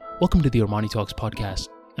Welcome to the Armani Talks podcast.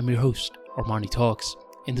 I'm your host, Armani Talks.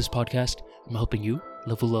 In this podcast, I'm helping you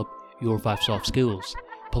level up your 5 soft skills: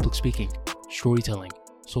 public speaking, storytelling,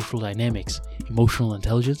 social dynamics, emotional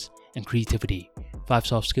intelligence, and creativity. 5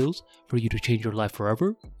 soft skills for you to change your life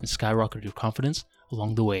forever and skyrocket your confidence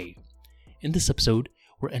along the way. In this episode,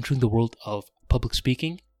 we're entering the world of public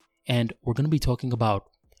speaking, and we're going to be talking about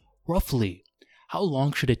roughly how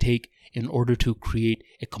long should it take in order to create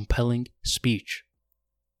a compelling speech.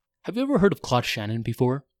 Have you ever heard of Claude Shannon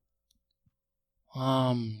before?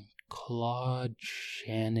 Claude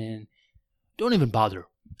Shannon. Don't even bother.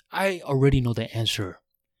 I already know the answer.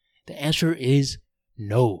 The answer is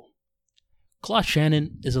no. Claude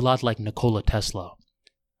Shannon is a lot like Nikola Tesla.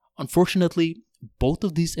 Unfortunately, both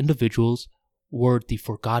of these individuals were the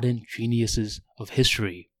forgotten geniuses of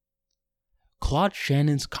history. Claude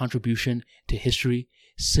Shannon's contribution to history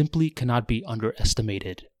simply cannot be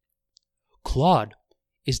underestimated. Claude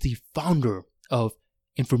is the founder of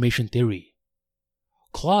information theory.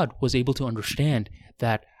 Claude was able to understand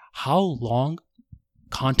that how long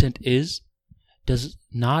content is does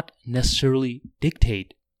not necessarily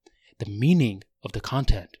dictate the meaning of the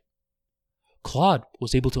content. Claude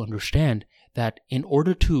was able to understand that in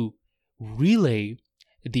order to relay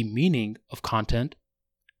the meaning of content,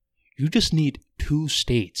 you just need 2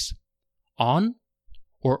 states, on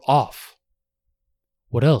or off.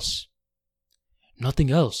 What else?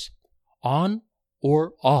 Nothing else. On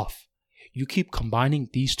or off. You keep combining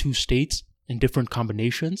these 2 states in different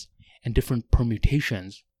combinations and different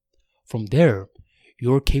permutations. From there,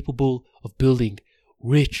 you're capable of building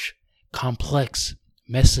rich, complex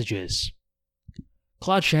messages.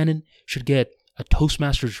 Claude Shannon should get a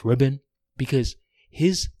Toastmasters ribbon because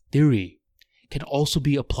his theory can also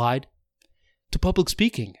be applied to public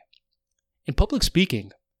speaking. In public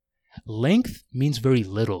speaking, length means very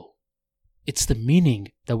little. It's the meaning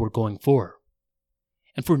that we're going for.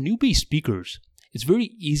 And for newbie speakers, it's very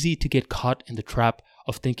easy to get caught in the trap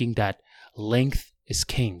of thinking that length is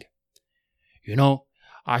king.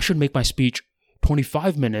 I should make my speech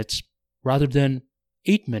 25 minutes rather than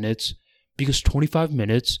 8 minutes because 25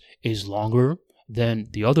 minutes is longer than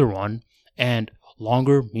the other one, and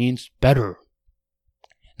longer means better.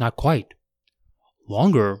 Not quite.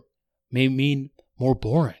 Longer may mean more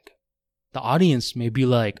boring. The audience may be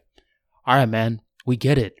like, "All right, man, we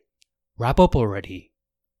get it. Wrap up already."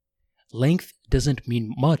 Length doesn't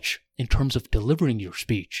mean much in terms of delivering your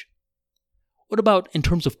speech. What about in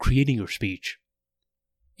terms of creating your speech?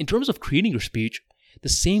 In terms of creating your speech, the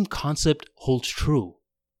same concept holds true.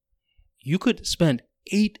 You could spend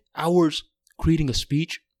 8 hours creating a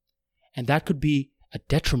speech, and that could be a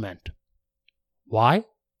detriment. Why?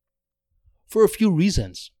 For a few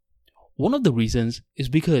reasons. One of the reasons is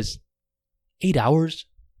because 8 hours?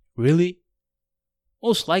 Really?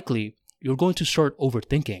 Most likely, you're going to start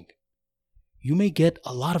overthinking. You may get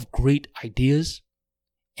a lot of great ideas,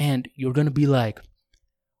 and you're going to be like,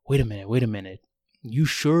 wait a minute. You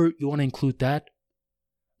sure you want to include that?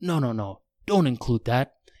 No, don't include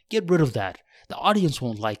that. Get rid of that. The audience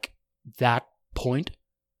won't like that point.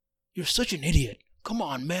 You're such an idiot. Come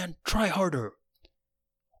on, man, try harder.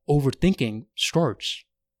 Overthinking starts.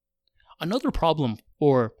 Another problem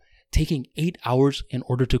for taking 8 hours in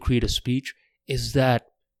order to create a speech is that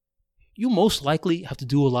you most likely have to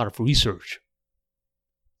do a lot of research.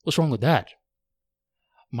 What's wrong with that?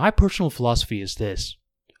 My personal philosophy is this: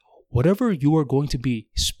 whatever you are going to be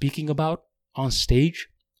speaking about on stage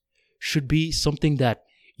should be something that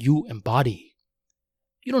you embody.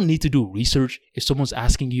 You don't need to do research if someone's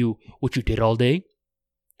asking you what you did all day.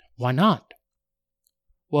 Why not?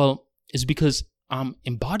 Well, it's because I'm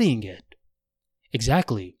embodying it.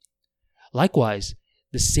 Exactly. Likewise,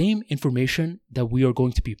 the same information that we are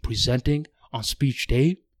going to be presenting on speech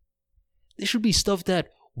day, this should be stuff that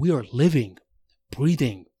we are living,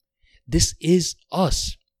 breathing. This is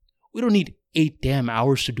us. We don't need 8 damn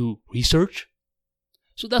hours to do research.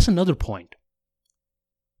 So that's another point.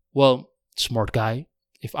 Well, smart guy,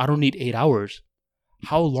 if I don't need 8 hours,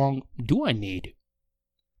 how long do I need?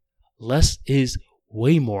 Less is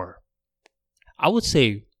way more. I would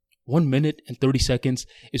say 1 minute and 30 seconds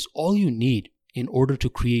is all you need in order to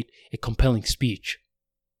create a compelling speech.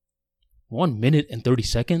 1 minute and 30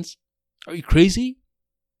 seconds? Are you crazy?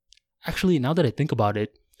 Actually, now that I think about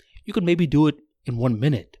it, you could maybe do it in 1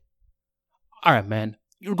 minute. Alright, man,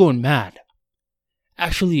 you're going mad.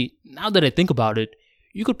 Actually, now that I think about it,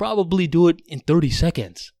 you could probably do it in 30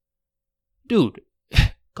 seconds. Dude,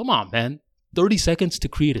 come on, man. 30 seconds to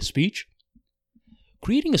create a speech?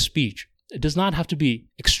 Creating a speech does not have to be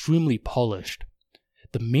extremely polished.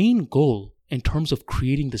 The main goal in terms of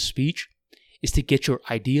creating the speech is to get your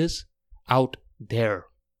ideas out there.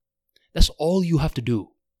 That's all you have to do.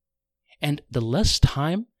 And the less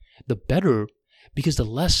time, the better, because the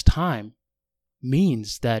less time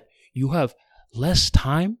means that you have less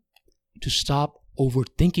time to stop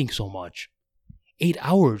overthinking so much. 8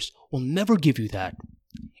 hours will never give you that.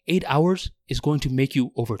 8 hours is going to make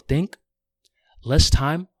you overthink. Less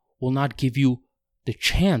time will not give you the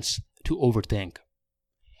chance to overthink.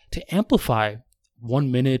 To amplify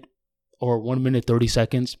 1 minute or 1 minute 30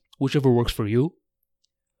 seconds, whichever works for you,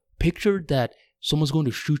 picture that someone's going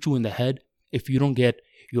to shoot you in the head if you don't get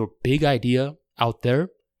your big idea out there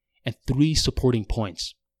and 3 supporting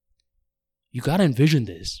points. You gotta envision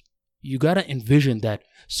this. You gotta envision that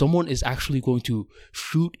someone is actually going to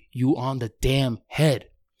shoot you on the damn head.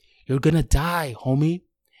 You're gonna die, homie.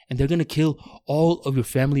 And they're gonna kill all of your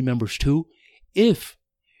family members too if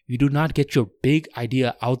you do not get your big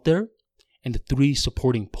idea out there and the 3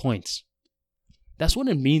 supporting points. That's what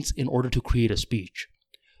it means in order to create a speech.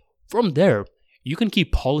 From there, you can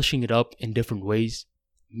keep polishing it up in different ways,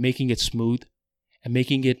 making it smooth, and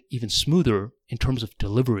making it even smoother in terms of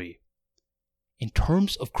delivery. In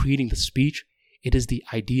terms of creating the speech, it is the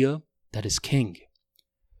idea that is king.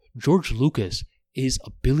 George Lucas is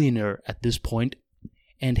a billionaire at this point,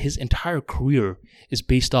 and his entire career is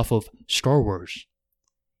based off of Star Wars.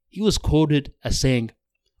 He was quoted as saying,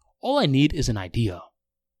 "All I need is an idea."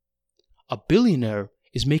 A billionaire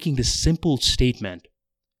is making this simple statement.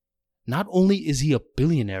 Not only is he a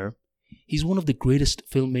billionaire, he's one of the greatest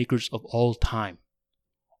filmmakers of all time.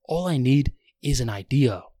 All I need is an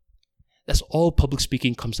idea. That's all public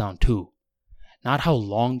speaking comes down to. Not how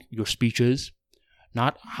long your speech is,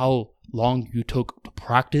 not how long you took to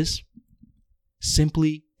practice,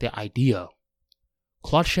 simply the idea.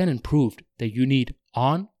 Claude Shannon proved that you need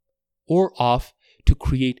on or off to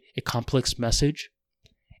create a complex message.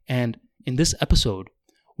 And in this episode,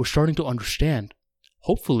 we're starting to understand,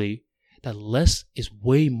 hopefully, that less is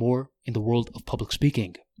way more in the world of public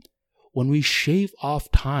speaking. When we shave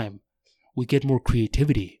off time, we get more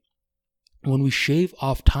creativity. When we shave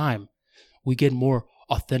off time, we get more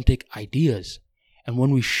authentic ideas. And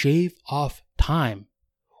when we shave off time,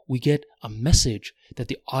 we get a message that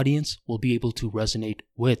the audience will be able to resonate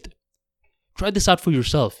with. Try this out for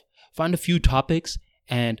yourself. Find a few topics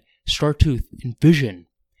and start to envision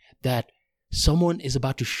that someone is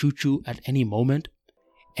about to shoot you at any moment,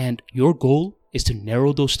 and your goal is to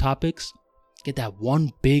narrow those topics, get that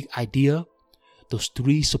one big idea, those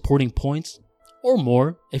 3 supporting points, or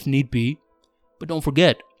more if need be. But don't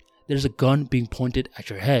forget, there's a gun being pointed at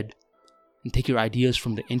your head, and take your ideas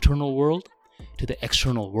from the internal world to the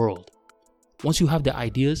external world. Once you have the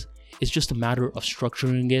ideas, it's just a matter of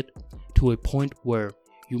structuring it to a point where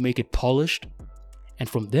you make it polished, and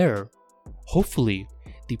from there, hopefully,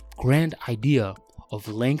 the grand idea of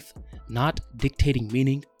length not dictating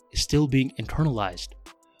meaning is still being internalized.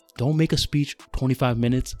 Don't make a speech 25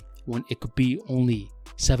 minutes when it could be only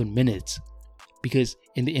 7 minutes, because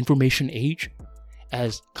in the information age,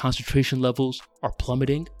 as concentration levels are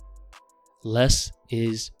plummeting, less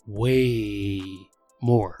is way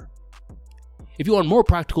more. If you want more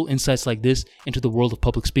practical insights like this into the world of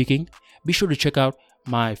public speaking, be sure to check out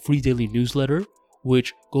my free daily newsletter,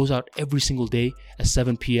 which goes out every single day at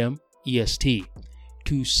 7 p.m. EST.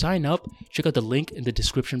 To sign up, check out the link in the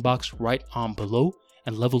description box right on below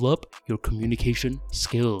and level up your communication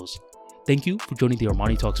skills. Thank you for joining the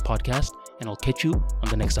Armani Talks podcast, and I'll catch you on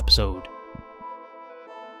the next episode.